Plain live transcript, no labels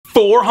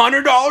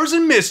$400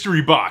 in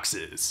mystery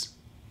boxes.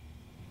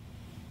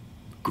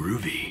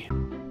 Groovy.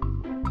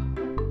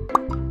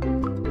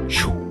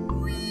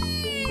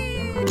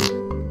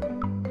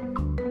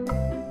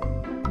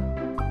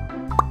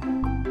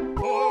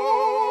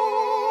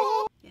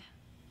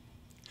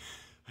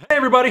 Hey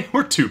everybody,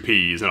 we're Two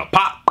Peas in a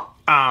Pot.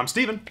 I'm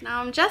Steven. And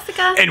I'm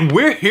Jessica. And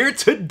we're here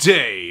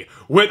today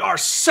with our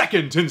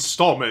second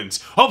installment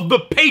of the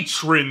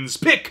Patrons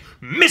Pick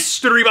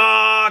Mystery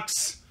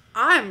Box.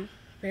 I'm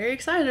very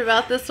excited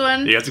about this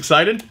one. You guys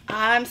excited?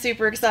 I'm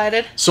super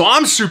excited. So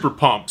I'm super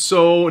pumped.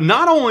 So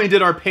not only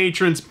did our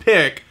patrons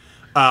pick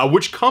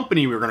which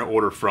company we were going to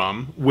order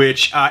from,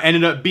 which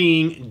ended up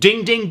being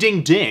ding, ding,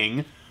 ding,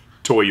 ding,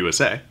 Toy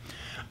USA.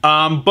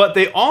 But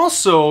they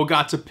also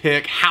got to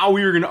pick how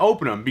we were going to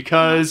open them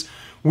because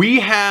we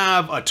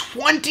have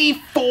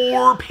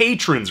 24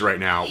 patrons right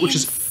now, which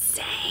is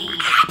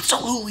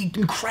absolutely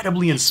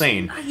incredibly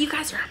insane. You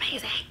guys are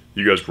amazing.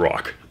 You guys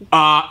rock.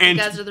 And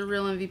you guys are the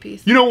real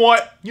MVPs. You know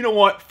what? You know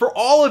what? For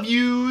all of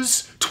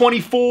yous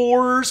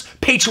 24s,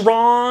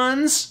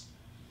 patrons,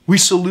 we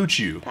salute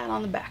you. Pat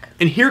on the back.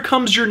 And here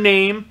comes your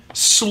name,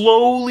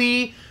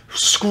 slowly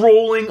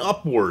scrolling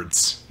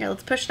upwards. Yeah,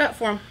 let's push it up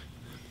for him.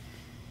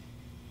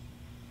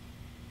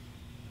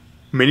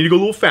 May need to go a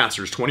little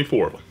faster. There's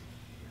 24 of them.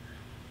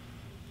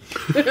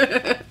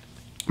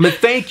 But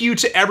thank you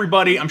to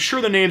everybody. I'm sure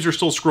the names are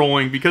still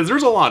scrolling because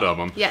there's a lot of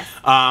them. Yes.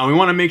 We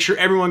want to make sure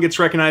everyone gets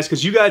recognized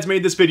because you guys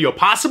made this video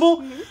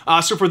possible.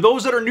 So for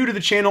those that are new to the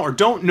channel or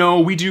don't know,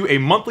 we do a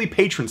monthly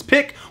patrons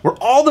pick where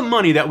all the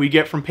money that we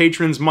get from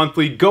patrons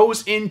monthly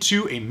goes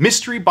into a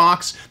mystery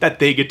box that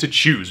they get to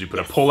choose. We put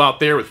a poll out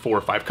there with 4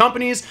 or 5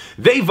 companies.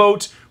 They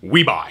vote,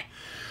 we buy.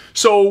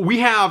 So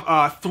we have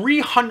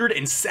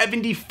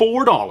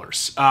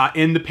 $374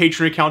 in the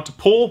Patreon account to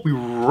pull. We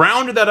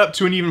rounded that up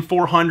to an even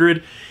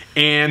 $400.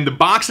 And the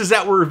boxes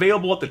that were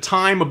available at the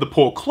time of the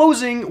poll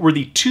closing were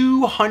the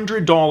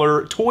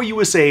 $200 Toy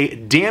USA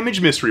damage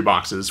mystery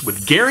boxes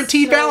with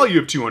guaranteed value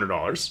of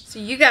 $200. So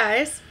you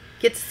guys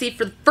get to see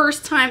for the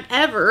first time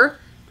ever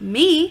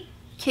me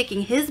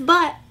kicking his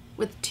butt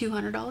with a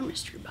 $200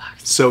 mystery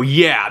box. So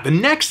yeah, the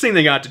next thing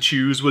they got to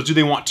choose was do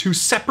they want 2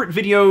 separate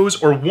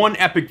videos or 1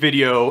 epic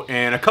video,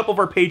 and a couple of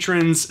our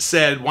patrons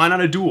said why not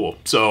a duel?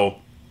 So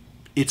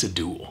it's a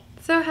duel.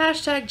 So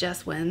hashtag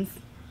Jess wins.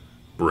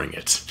 Bring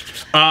it.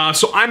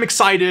 So I'm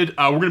excited.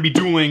 We're going to be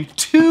dueling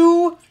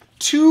 2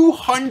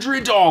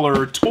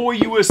 $200 Toy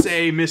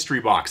USA mystery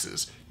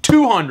boxes.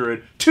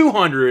 $200,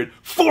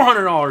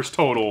 $400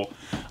 total.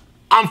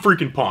 I'm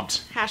freaking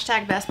pumped.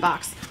 Hashtag best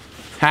box.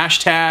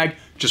 Hashtag,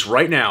 just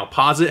right now,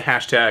 pause it,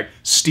 hashtag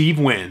Steve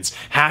wins.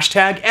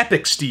 Hashtag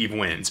epic Steve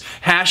wins.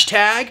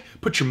 Hashtag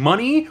put your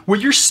money where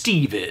your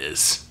Steve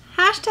is.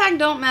 Hashtag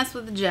don't mess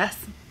with the Jess.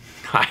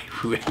 I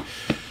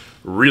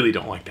really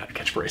don't like that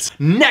catchphrase.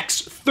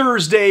 Next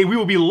Thursday, we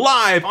will be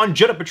live on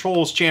Jetta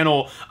Patrol's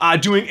channel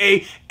doing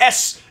a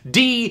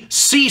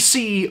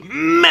SDCC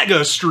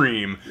mega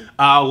stream.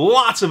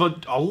 Lots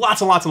and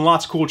lots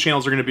of cool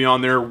channels are going to be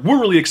on there.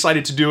 We're really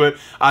excited to do it.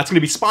 It's going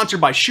to be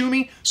sponsored by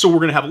Shumi, so we're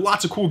going to have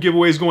lots of cool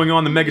giveaways going on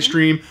in the mega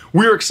stream.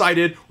 We're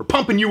excited. We're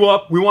pumping you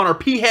up. We want our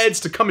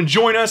P-heads to come and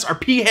join us, our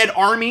P-head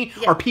army,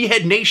 our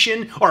P-head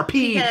nation, our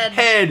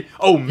P-head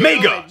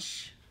Omega. Village.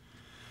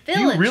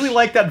 You really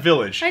like that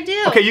village. I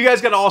do. Okay, you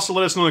guys got to also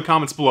let us know in the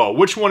comments below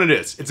which one it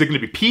is. Is it going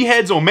to be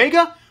P-Heads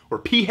Omega or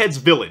P-Heads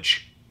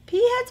Village?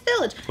 P-Heads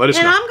Village. Let us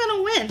know. And I'm going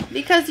to win.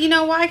 Because you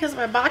know why? Because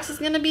my box is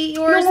going to be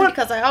yours. And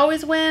because I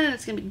always win. And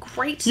it's going to be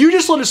great. You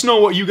just let us know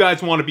what you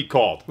guys want to be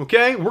called.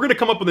 Okay? We're going to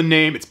come up with a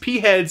name. It's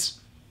P-Heads,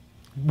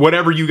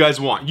 whatever you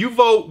guys want. You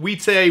vote, we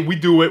say, we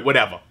do it,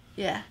 whatever.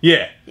 Yeah.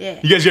 Yeah.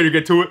 Yeah. You guys ready to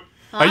get to it?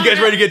 Are you guys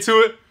ready to get to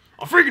it?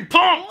 I'm freaking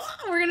pumped!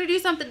 We're going to do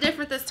something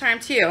different this time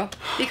too.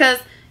 Because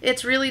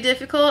it's really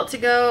difficult to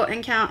go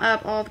and count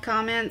up all the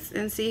comments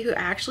and see who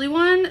actually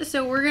won.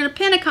 So we're going to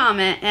pin a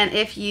comment. And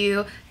if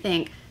you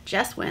think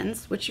Jess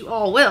wins, which you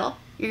all will,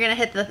 you're going to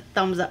hit the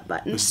thumbs up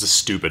button. This is a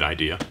stupid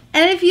idea.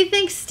 And if you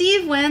think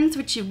Steve wins,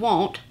 which you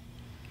won't,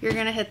 you're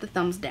going to hit the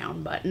thumbs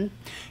down button.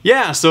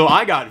 Yeah, so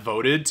I got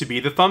voted to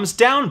be the thumbs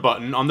down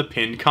button on the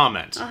pinned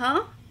comment.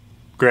 Uh-huh.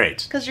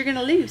 Great. Because you're going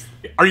to lose.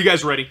 Are you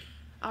guys ready?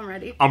 I'm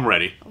ready. I'm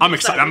ready. I'm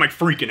excited. I'm like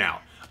freaking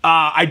out.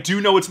 I do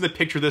know what's in the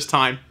picture this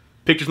time.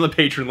 Pictures on the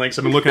Patreon links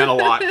I've been looking at a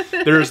lot.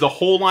 There's the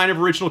whole line of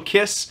original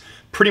Kiss,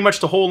 pretty much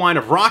the whole line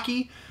of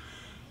Rocky.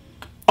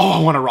 Oh, I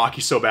want a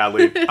Rocky so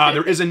badly.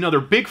 There is another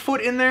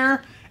Bigfoot in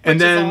there, and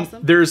then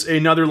there's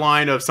another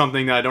line of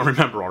something that I don't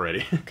remember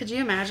already. Could you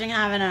imagine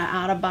having an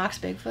out-of-box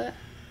Bigfoot?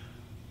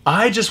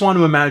 I just want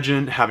to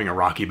imagine having a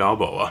Rocky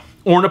Balboa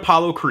or an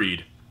Apollo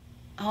Creed.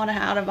 I want an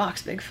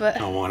out-of-box Bigfoot.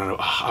 I want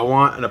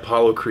an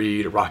Apollo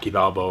Creed, a Rocky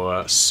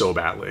Balboa so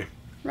badly.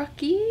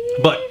 Rocky.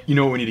 But you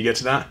know what we need to get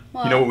to that?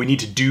 What? You know what we need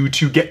to do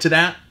to get to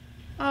that?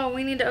 Oh,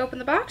 we need to open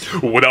the box?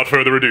 Without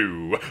further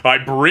ado, I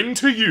bring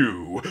to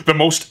you the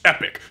most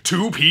epic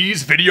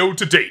 2Ps video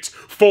to date.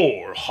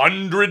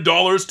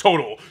 $400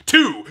 total.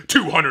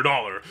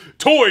 $200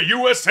 Toy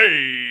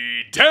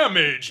USA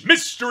Damage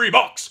Mystery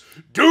Box.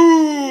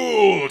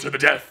 Duel to the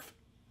death.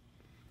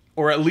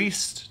 or at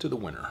least to the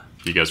winner.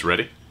 You guys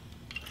ready?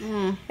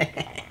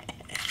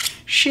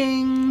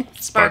 Shing.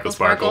 Sparkle,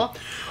 sparkle.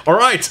 All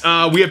right,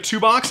 we have 2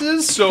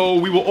 boxes, so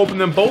we will open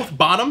them both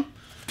bottom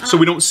so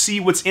we don't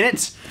see what's in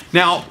it.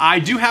 Now, I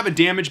do have a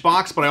damaged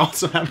box, but I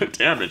also have a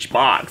damaged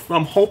box.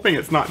 I'm hoping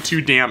it's not too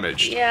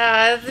damaged.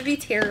 Yeah, it'd be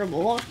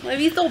terrible. It'd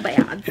be so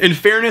bad. In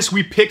fairness,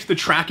 we picked the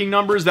tracking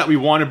numbers that we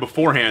wanted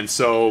beforehand,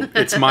 so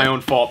it's my own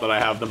fault that I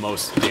have the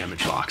most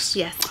damaged box.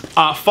 Yes.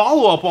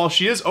 Follow-up, while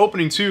she is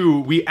opening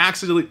too, I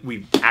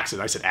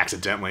said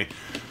accidentally.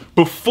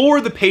 Before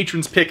the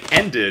patron's pick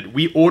ended,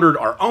 we ordered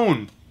our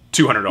own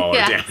 $200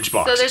 damage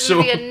box. So there's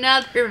going to be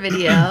another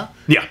video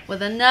yeah,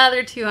 with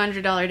another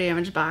 $200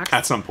 damage box.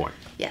 at some point.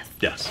 Yes.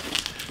 Yes.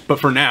 But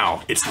for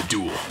now, it's the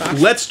Duel.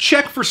 Let's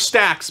check for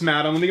stacks,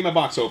 madam. Let me get my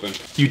box open.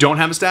 You don't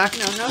have a stack?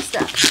 No, no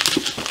stack.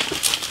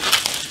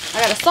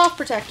 I got a soft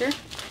protector.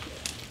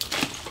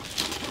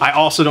 I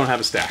also don't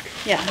have a stack.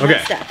 Yeah, no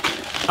okay.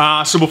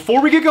 stack. So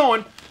before we get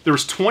going, there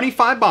was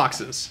 25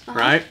 boxes,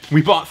 right?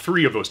 We bought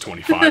 3 of those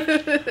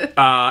 25.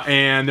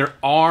 And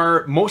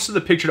most of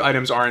the pictured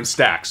items are in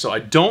stacks. So I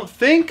don't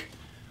think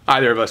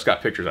either of us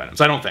got pictured items.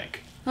 I don't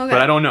think. Okay.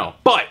 But I don't know.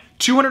 But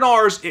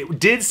 $200, it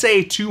did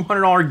say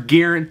 $200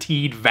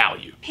 guaranteed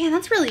value. Man,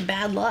 that's really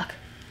bad luck.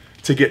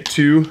 To get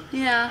 2.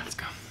 Yeah. Let's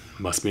go.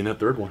 Must be in that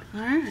 3rd one.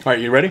 All right. All right,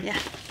 you ready? Yeah.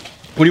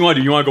 What do you want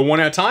to do? You want to go one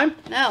at a time?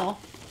 No.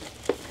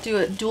 Do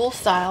it dual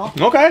style.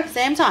 Okay.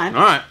 Same time.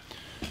 All right.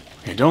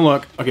 Okay, don't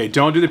look. Okay,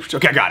 don't do the...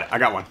 Okay, I got it. I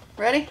got one.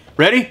 Ready?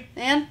 Ready?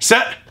 And?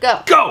 Set.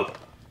 Go. Go!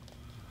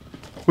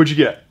 What'd you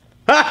get?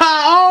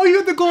 Oh, you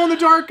got the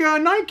glow-in-the-dark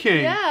Night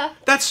King. Yeah.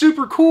 That's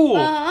super cool.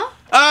 Uh-huh.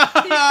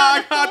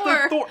 I got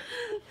Thor. the Thor.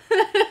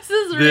 This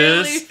is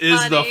really This funny.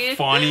 is the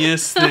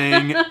funniest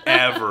thing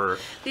ever.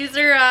 These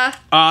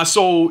are,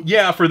 So,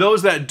 yeah, for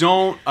those that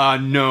don't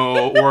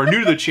know or are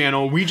new to the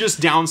channel, we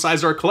just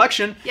downsized our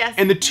collection. Yes.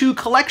 And the 2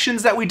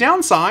 collections that we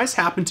downsized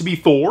happen to be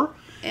Thor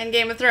and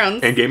Game of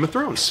Thrones. and Game of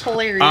Thrones.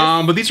 Hilarious.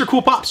 But these are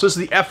cool pops. So this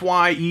is the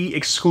FYE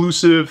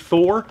exclusive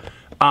Thor.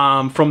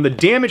 From the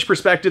damage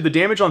perspective, the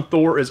damage on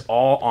Thor is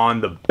all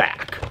on the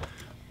back,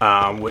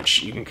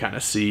 which you can kind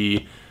of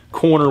see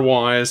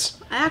corner-wise.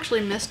 I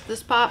actually missed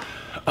this pop.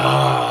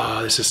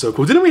 This is so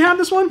cool. Didn't we have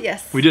this one?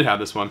 Yes. We did have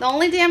this one. The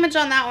only damage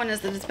on that one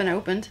is that it's been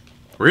opened.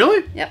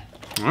 Really? Yep.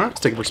 All right, let's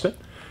take a quick spin.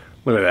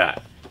 Look at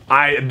that.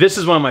 This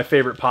is one of my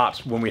favorite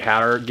pops when we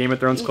had our Game of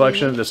Thrones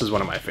collection. This is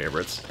one of my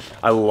favorites.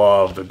 I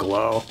love the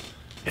glow.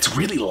 It's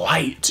really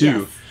light,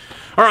 too. Yes.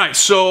 All right,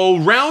 so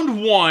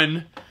round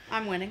 1.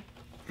 I'm winning.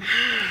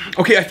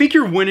 Okay, I think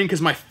you're winning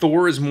because my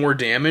Thor is more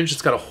damaged.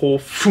 It's got a whole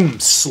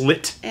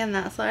slit. And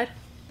that side.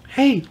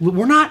 Hey,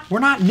 we're not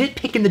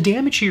nitpicking the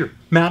damage here,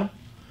 madam.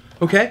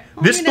 Okay?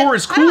 This Thor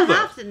is cool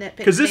though.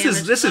 Because this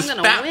is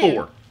Fat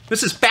Thor.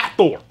 This is Fat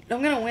Thor.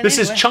 I'm gonna win. This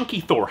is Chunky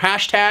Thor.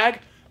 Hashtag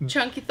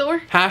Chunky Thor.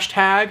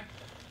 Hashtag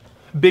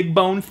Big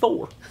Bone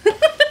Thor.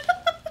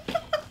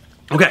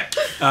 Okay.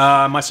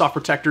 My soft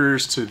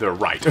protectors to the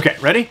right. Okay,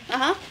 ready?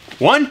 Uh-huh.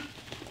 1.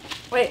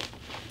 Wait.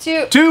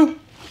 2. 2,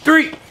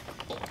 3.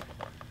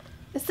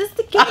 Is this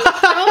the Game of Thrones?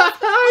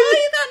 Oh,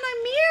 you got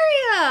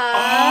Nymeria.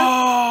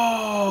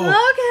 Oh.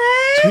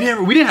 Okay.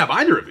 So we didn't have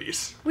either of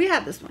these. We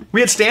had this one.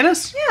 We had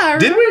Stannis? Yeah,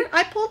 Did we?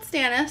 I pulled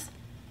Stannis.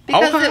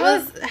 Because Okay. it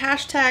was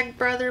hashtag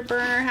brother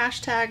burner,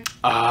 hashtag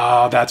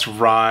Oh, that's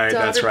right.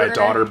 That's right.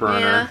 Daughter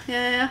burner.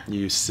 Yeah.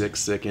 You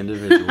sick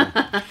individual.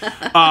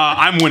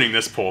 I'm winning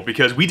this poll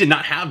because we did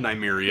not have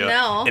Nymeria.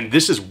 No. And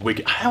this is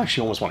wicked. I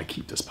actually almost want to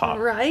keep this pop.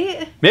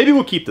 Right? Maybe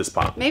we'll keep this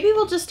pop. Maybe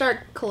we'll just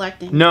start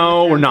collecting.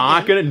 No, we're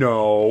not gonna.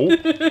 No.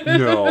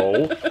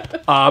 No.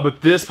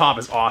 But this pop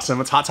is awesome.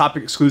 It's Hot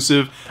Topic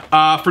exclusive.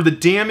 For the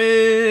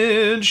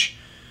damage,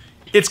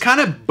 it's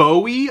kind of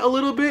bowy a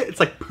little bit.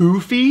 It's like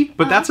poofy,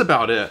 but that's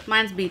about it.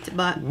 Mine's beat to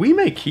butt. We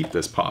may keep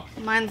this pop.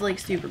 Mine's like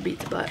super beat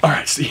to butt. All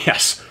right, so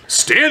yes.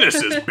 Stannis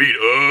is beat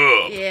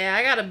up. Yeah,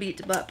 I got a beat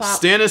to butt pop.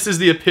 Stannis is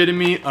the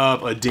epitome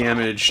of a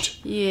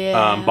damaged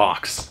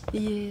box.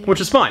 Yeah.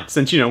 Which is fine,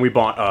 since, we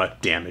bought a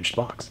damaged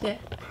box. Yeah.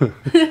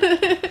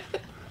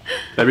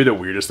 That'd be the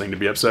weirdest thing to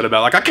be upset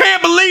about. Like, I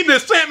can't believe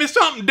this sent me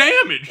something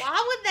damaged.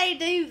 Why would they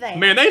do that?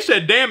 Man, they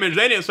said damage.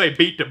 They didn't say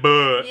beat the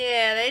butt.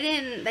 Yeah,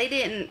 they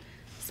didn't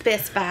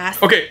specify.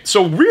 Okay,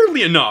 so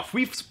weirdly enough,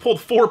 we've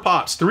pulled 4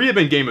 pops. 3 have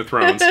been Game of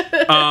Thrones.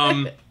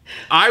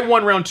 I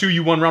won round 2,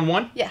 you won round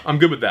 1? Yeah. I'm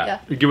good with that. Yeah.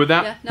 You good with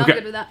that? Yeah, no, okay. I'm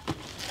good with that.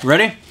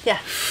 Ready? Yeah.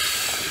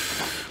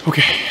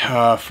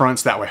 Okay,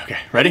 fronts that way. Okay,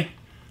 ready?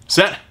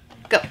 Set.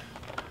 Go.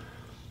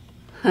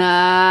 Oh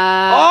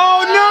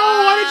no!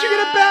 Why did you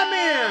get a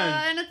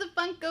Batman? And it's a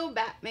Funko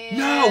Batman.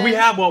 No, we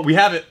have one. We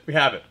have it. We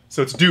have it.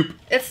 So it's dupe.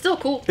 It's still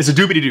cool. It's a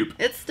doopity dupe.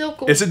 It's still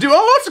cool. It's a dupe.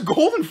 Oh, it's a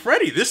Golden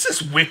Freddy. This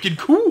is wicked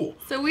cool.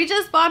 So we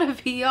just bought a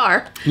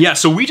VR. Yeah,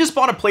 so we just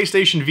bought a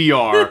PlayStation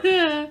VR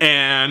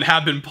and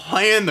have been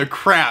playing the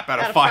crap out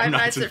of Five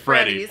Nights at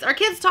Freddy's. Our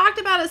kids talked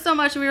about it so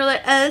much and we were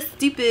like,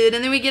 stupid.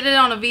 And then we get it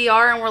on a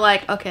VR and we're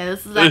like, okay,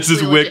 this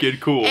is wicked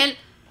cool. And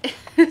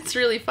It's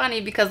really funny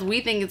because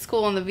we think it's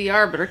cool in the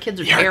VR, but our kids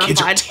are terrified. Our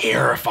kids are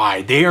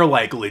terrified. They are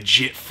like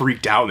legit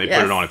freaked out when they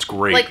put it on. It's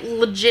great. Like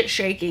legit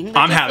shaking.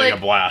 I'm having a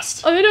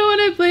blast. I don't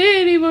want to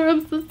play anymore.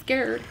 I'm so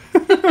scared.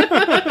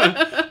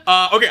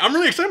 Okay, I'm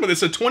really excited about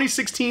this. A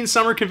 2016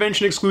 Summer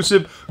Convention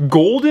exclusive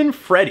Golden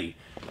Freddy.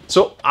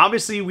 So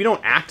obviously we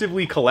don't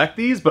actively collect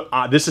these, but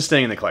this is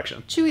staying in the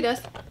collection. Chewy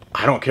does.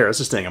 I don't care. This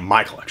is staying in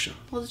my collection.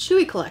 Well,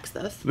 Chewy collects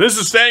those. This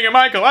is staying in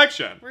my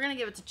collection. We're going to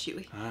give it to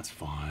Chewy. That's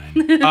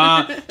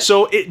fine.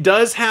 So it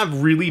does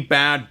have really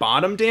bad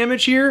bottom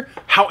damage here.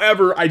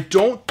 However, I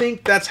don't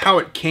think that's how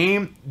it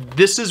came.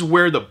 This is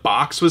where the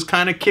box was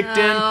kind of kicked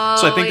in.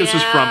 So I think this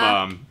was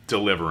from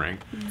delivering.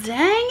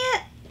 Dang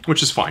it.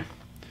 Which is fine.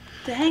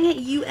 Dang it,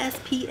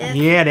 USPS.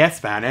 Yeah, that's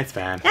fine. That's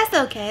fine. That's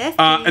okay.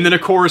 And then,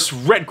 of course,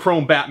 Red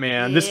Chrome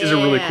Batman. Yeah. This is a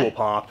really cool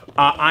pop.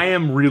 I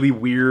am really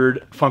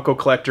weird Funko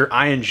collector.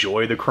 I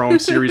enjoy the Chrome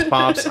series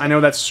pops. I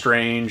know that's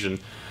strange, and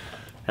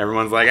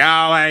everyone's like,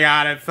 oh my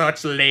god, it's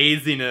such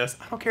laziness.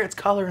 I don't care. It's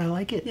color, and I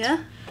like it.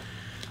 Yeah.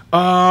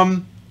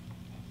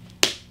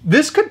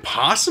 This could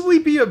possibly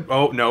be a...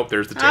 Oh, no,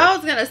 there's the tear. I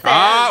was going to say...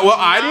 well,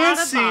 I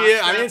didn't see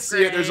it. I didn't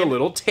see it. There's a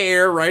little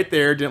tear right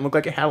there. Didn't look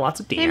like it had lots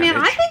of damage. Hey, man,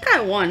 I think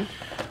I won.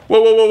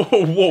 Whoa, whoa, whoa,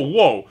 whoa, whoa,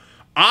 whoa.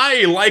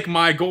 I like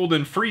my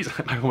Golden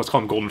Frieza. I almost call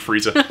him Golden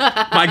Frieza.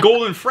 My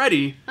Golden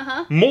Freddy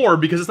more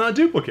because it's not a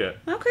duplicate.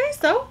 Okay,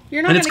 so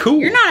you're not cool.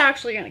 You're not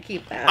actually going to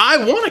keep that.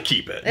 I want to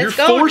keep it. You're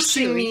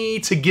forcing me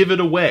to give it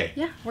away.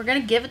 Yeah, we're going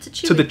to give it to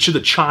Chewy. To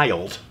the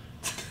child.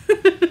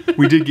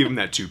 We did give him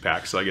that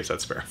 2-pack, so I guess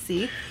that's fair.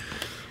 See?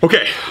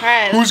 Okay, all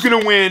right, who's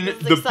gonna win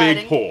the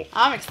big pull?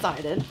 I'm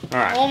excited. All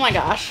right. Oh my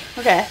gosh.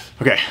 Okay.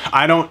 Okay,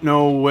 I don't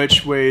know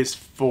which way's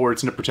forward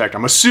to protect.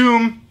 I'm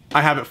assume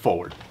I have it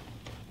forward.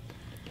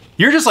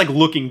 You're just like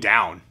looking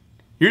down.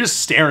 You're just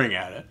staring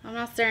at it. I'm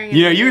not staring at it.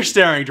 Yeah, you're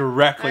staring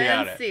directly at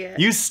it. I didn't see it.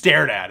 You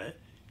stared at it.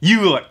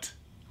 You looked.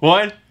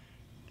 1,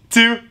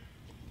 2,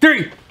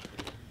 3.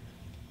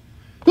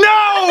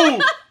 No!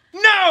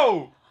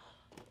 No!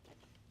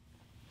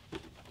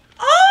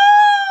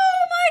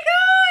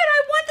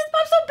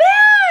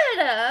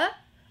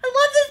 I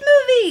love this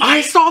movie.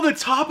 I saw the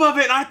top of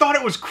it and I thought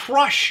it was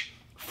Crush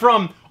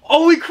from...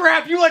 Holy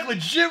crap, you like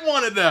legit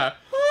wanted that.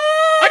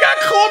 I got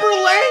Clubber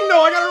Lang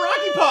though. I got a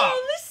Rocky Pop.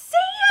 Oh,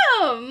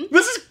 Sam.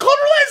 This is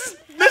Clubber Lang's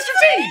Mr.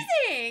 T.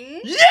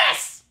 Amazing.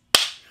 Yes!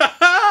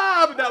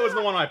 But that was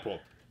the one I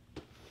pulled.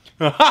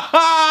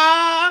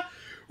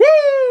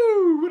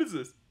 Woo! What is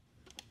this?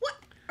 What?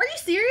 Are you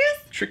serious?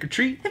 Trick or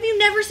Treat? Have you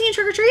never seen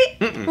Trick or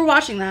Treat? We're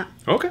watching that.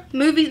 Okay.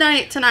 Movie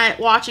night tonight,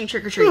 watching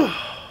Trick or Treat.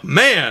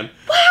 Man.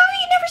 Well, how have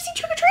you never seen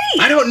Trick or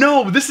Treat? I don't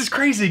know, but this is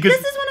crazy. This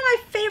is one of my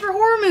favorite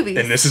horror movies.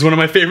 And this is one of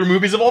my favorite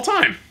movies of all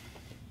time.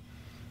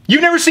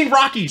 You've never seen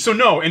Rocky, so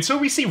no. And so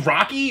we see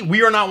Rocky,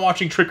 we are not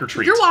watching Trick or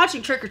Treat. You're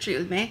watching Trick or Treat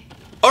with me.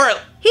 All right.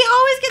 He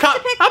always gets to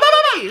pick the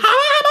movies.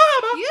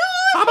 You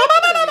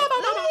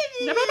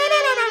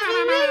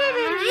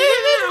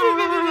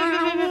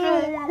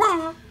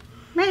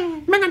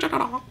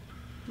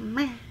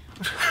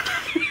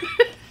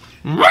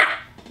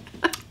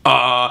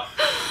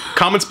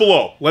Comments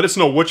below. Let us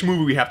know which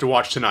movie we have to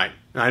watch tonight.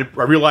 I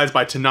realize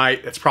by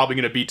tonight, it's probably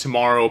going to be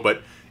tomorrow,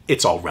 but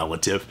it's all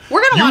relative.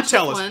 We're going to watch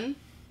this one.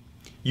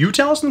 You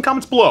tell us in the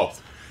comments below.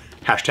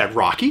 Hashtag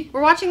Rocky.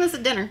 We're watching this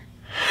at dinner.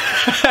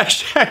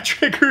 Hashtag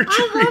Trick or Treat.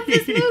 I love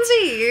this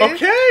movie.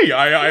 Okay,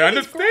 I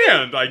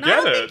understand. I get it.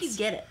 I don't think you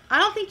get it. I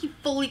don't think you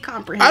fully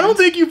comprehend. I don't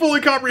think you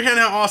fully comprehend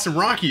how awesome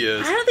Rocky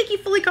is. I don't think you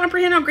fully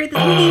comprehend how great this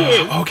movie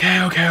is.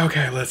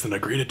 Okay. Let's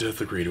agree to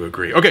disagree to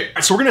agree. Okay,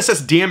 so we're going to assess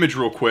damage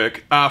real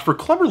quick. For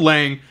Clubber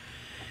Lang,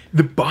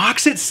 the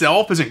box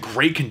itself is in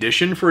great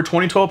condition for a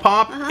 2012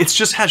 pop. It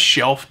just has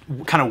shelf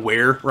kind of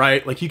wear,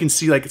 right? Like you can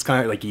see like it's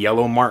kind of like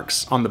yellow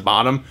marks on the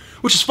bottom,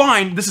 which is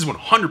fine. This is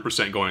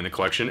 100% going in the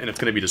collection and it's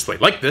going to be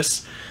displayed like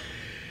this.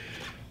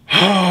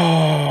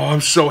 Oh,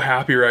 I'm so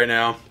happy right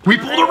now. We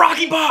pulled a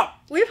Rocky Pop!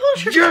 We pulled a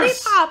Trick or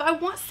Treat Pop. I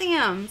want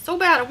Sam so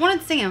bad. I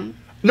wanted Sam.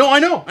 No, I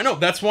know.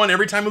 That's one.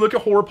 Every time we look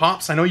at horror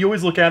pops, I know you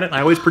always look at it. And I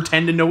always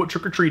pretend to know what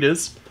Trick or Treat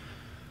is.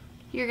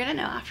 You're going to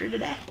know after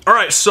today. All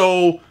right,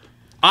 so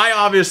I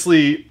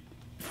obviously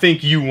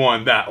think you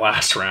won that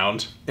last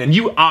round. And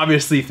you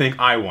obviously think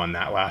I won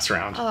that last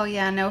round. Oh,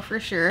 yeah, no, for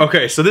sure.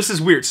 Okay, so this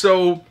is weird.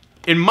 So,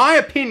 in my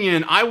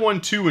opinion, I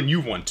won 2 and you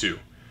won 2.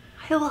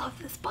 I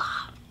love this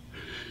pop.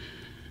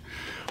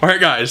 All right,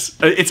 guys,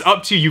 it's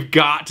up to you. You've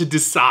got to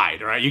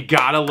decide, all right? You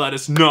got to let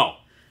us know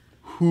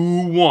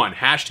who won.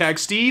 Hashtag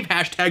Steve,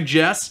 hashtag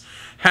Jess,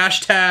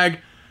 hashtag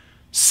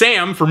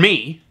Sam for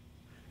me,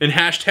 and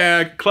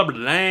hashtag Clubber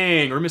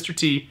Lang or Mr.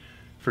 T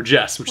for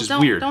Jess, which is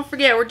weird. Don't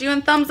forget, we're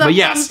doing thumbs up,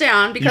 thumbs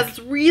down, because it's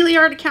really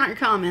hard to count your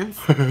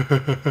comments.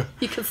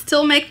 You can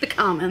still make the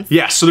comments.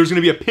 Yes, so there's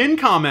going to be a pinned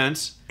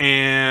comment,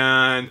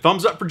 and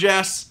thumbs up for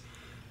Jess,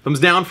 thumbs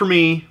down for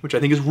me, which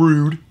I think is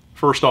rude,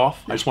 first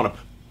off. I just want to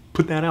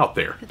put that out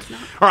there. It's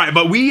not. All right,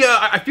 but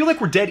I feel like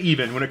we're dead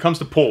even when it comes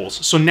to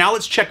polls. So now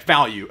let's check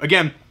value.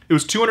 Again, it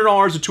was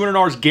 $200 to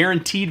 $200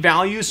 guaranteed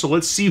value, so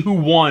let's see who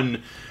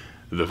won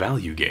the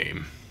value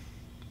game.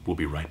 We'll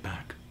be right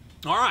back.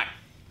 All right.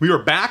 we are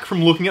back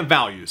from looking at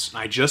values.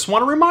 I just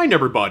want to remind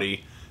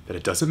everybody that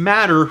it doesn't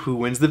matter who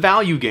wins the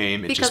value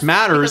game. It just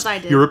matters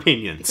your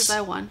opinions. Because I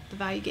won the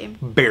value game.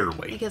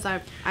 Barely. Because I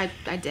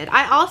did.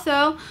 I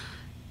also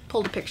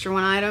pulled a picture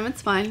one item.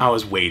 It's fine. I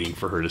was waiting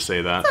for her to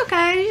say that. It's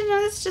okay. You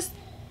know, it's just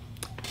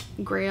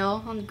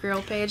Grail on the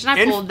Grail page. And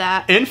I pulled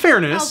that. In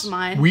fairness, that was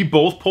mine. We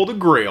both pulled a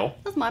Grail.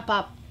 That's my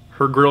pop.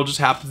 Her Grail just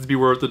happens to be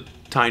worth a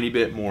tiny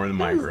bit more than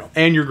my Grail.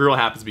 And your Grail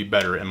happens to be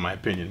better in my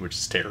opinion, which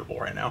is terrible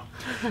right now.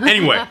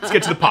 Anyway, let's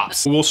get to the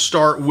pops. We'll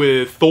start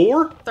with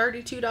Thor.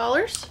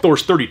 $32.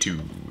 Thor's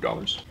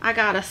 $32. I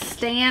got a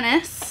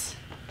Stannis.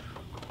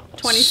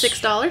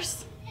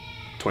 $26.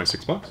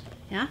 26 bucks.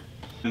 Yeah.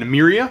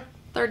 Nymeria.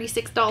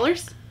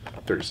 $36.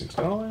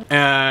 $36.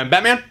 And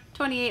Batman.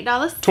 $28.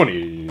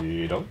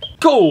 $28.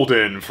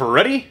 Golden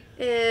Freddy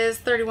is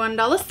 $31.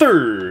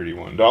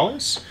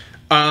 $31.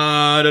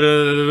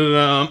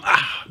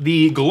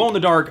 The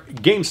glow-in-the-dark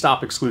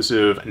GameStop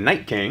exclusive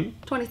Night King.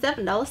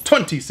 $27.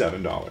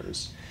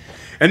 $27.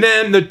 And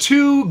then the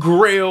two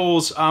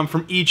Grails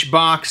from each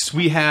box.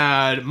 We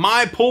had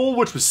my pull,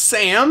 which was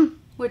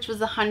Sam. Which was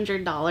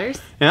 $100.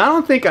 And I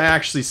don't think I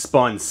actually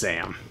spun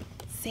Sam.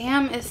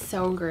 Sam is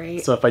so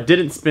great. So if I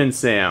didn't spin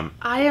Sam,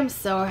 I am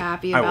so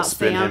happy about Sam. I will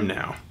spin him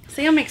now.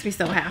 Sam makes me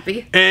so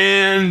happy.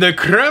 And the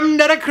creme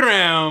de la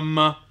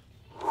creme.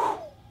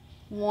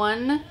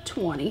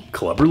 $120.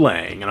 Clubber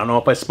Lang. I don't know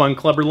if I spun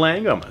Clubber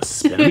Lang. I'm going to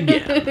spin him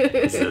again.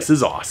 This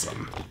is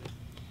awesome.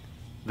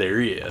 There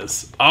he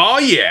is. Oh,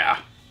 yeah.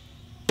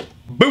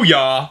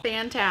 Booyah.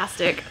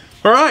 Fantastic.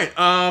 All right.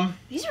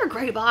 These are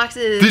great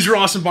boxes. These are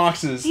awesome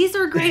boxes. These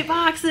are great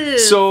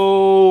boxes.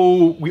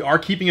 So we are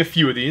keeping a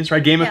few of these,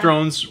 right? Game of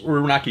Thrones,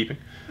 we're not keeping.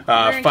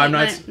 Five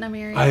Nights.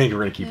 Nymeria. I think we're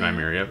going to keep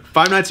Nymeria.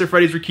 Five Nights at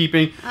Freddy's we're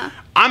keeping.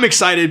 I'm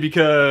excited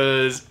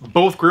because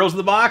both Grails in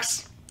the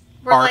box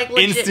are like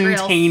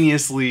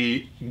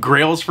instantaneously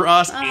Grails for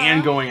us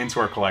and going into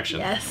our collection.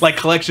 Yes. Like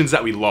collections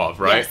that we love,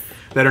 right? Yes.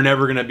 That are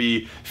never going to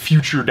be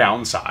future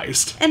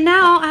downsized. And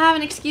now I have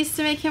an excuse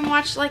to make him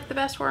watch like the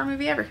best horror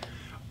movie ever.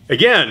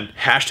 Again,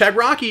 hashtag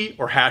Rocky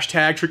or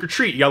hashtag Trick or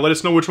Treat. You gotta let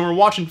us know which one we're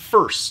watching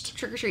first.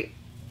 Trick or Treat.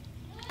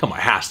 Come on,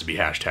 it has to be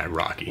hashtag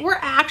Rocky. We're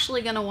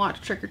actually gonna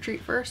watch Trick or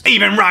Treat first.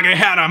 Even Rocky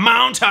had a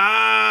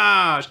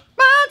montage!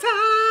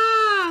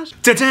 Montage!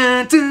 Da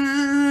 -da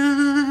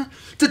 -da.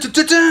 Da -da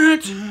 -da -da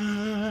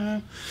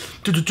 -da.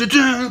 Da -da -da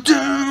 -da -da.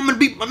 I'm gonna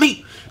beat my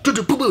meat. Da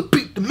 -da -da -da.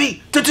 Beat the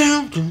meat. Da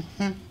 -da -da.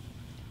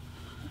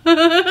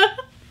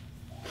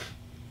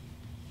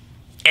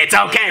 It's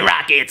okay,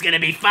 Rocky. It's gonna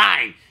be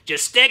fine.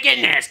 Just stick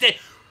in there.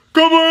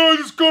 Come on, I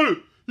just got it.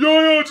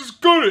 Yeah,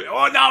 just got it.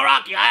 Oh no,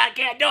 Rocky, I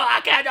can't do it.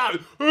 I can't do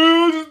it.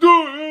 Just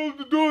do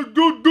it.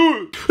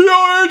 Do it.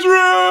 Yo,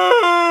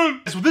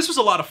 Adrian! So this was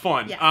a lot of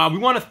fun. Yeah. We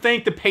want to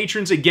thank the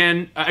patrons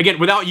again. Again,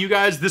 without you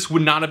guys, this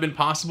would not have been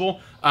possible.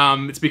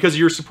 It's because of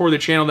your support of the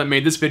channel that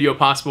made this video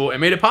possible. It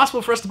made it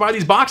possible for us to buy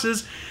these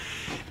boxes.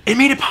 It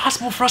made it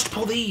possible for us to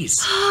pull these.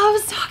 Oh,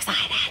 I'm so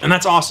excited. And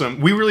that's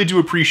awesome. We really do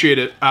appreciate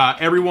it.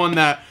 Everyone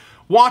that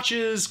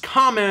watches,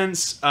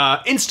 comments,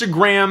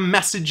 Instagram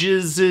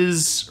messages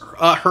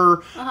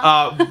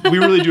we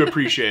really do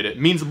appreciate it. It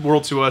means the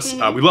world to us.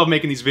 We love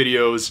making these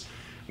videos.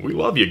 We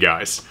love you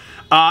guys.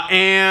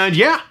 And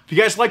yeah, if you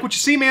guys like what you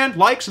see, man,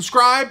 like,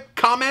 subscribe,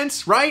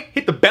 comments, right?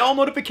 Hit the bell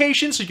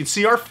notification so you can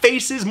see our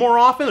faces more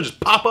often. It'll just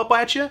pop up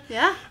at you.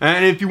 Yeah.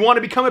 And if you want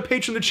to become a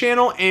patron of the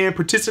channel and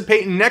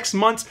participate in next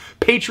month's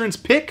Patrons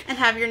Pick. And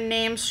have your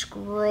name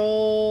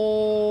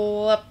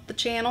scroll up the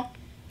channel.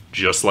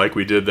 Just like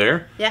we did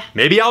there. Yeah.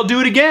 Maybe I'll do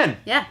it again.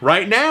 Yeah.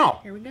 Right now.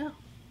 Here we go.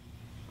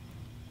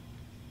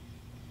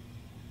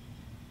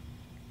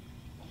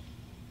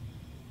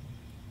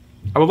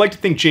 I would like to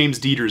think James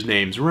Dieter's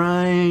name's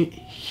right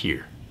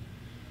here.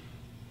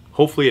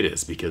 Hopefully it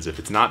is, because if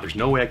it's not, there's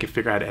no way I can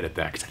figure out how to edit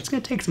that, because it's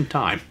going to take some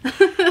time.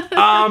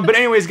 But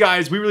anyways,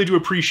 guys, we really do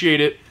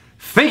appreciate it.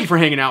 Thank you for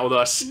hanging out with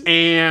us.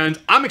 And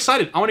I'm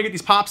excited. I want to get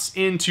these pops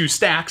into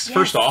stacks,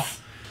 first off.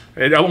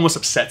 It almost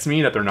upsets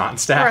me that they're not in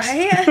stacks.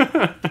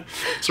 Right?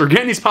 So we're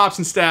getting these pops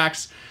in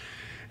stacks,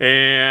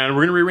 and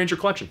we're going to rearrange our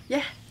collection.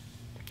 Yeah.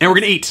 And we're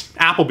going to eat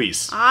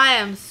Applebee's. I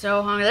am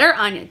so hungry. Their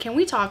onion. Can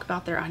we talk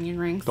about their onion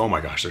rings? Oh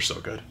my gosh, they're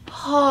so good.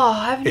 Oh,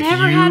 I've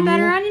never had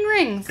better onion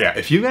rings. Yeah,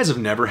 if you guys have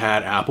never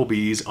had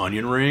Applebee's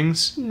onion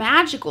rings.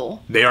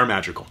 Magical. They are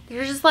magical.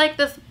 They're just like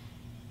this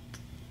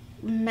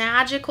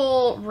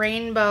magical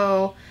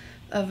rainbow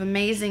of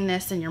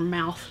amazingness in your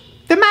mouth.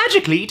 They're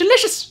magically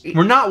delicious.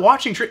 We're not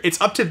watching. It's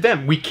up to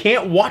them. We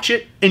can't watch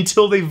it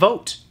until they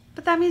vote.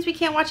 But that means we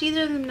can't watch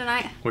either of them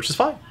tonight. Which is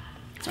fine.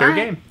 It's fair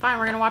game. Fine,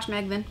 we're going to watch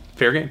Meg then.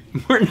 Fair game.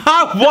 We're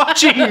not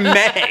watching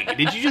Meg.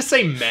 Did you just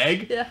say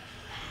Meg? Yeah.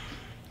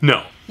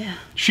 No. Yeah.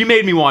 She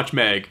made me watch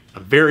Meg.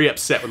 I'm very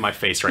upset with my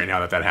face right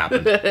now that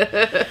happened.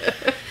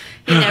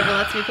 He never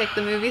lets me pick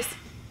the movies.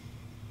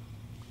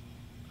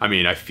 I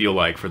mean, I feel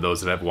like for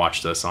those that have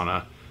watched us on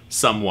a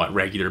somewhat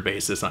regular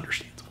basis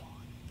understands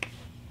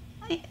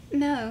why.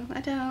 No,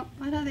 I don't.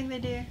 I don't think they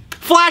do.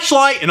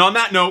 Flashlight! And on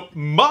that note,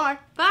 bye!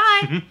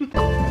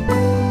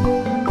 Bye!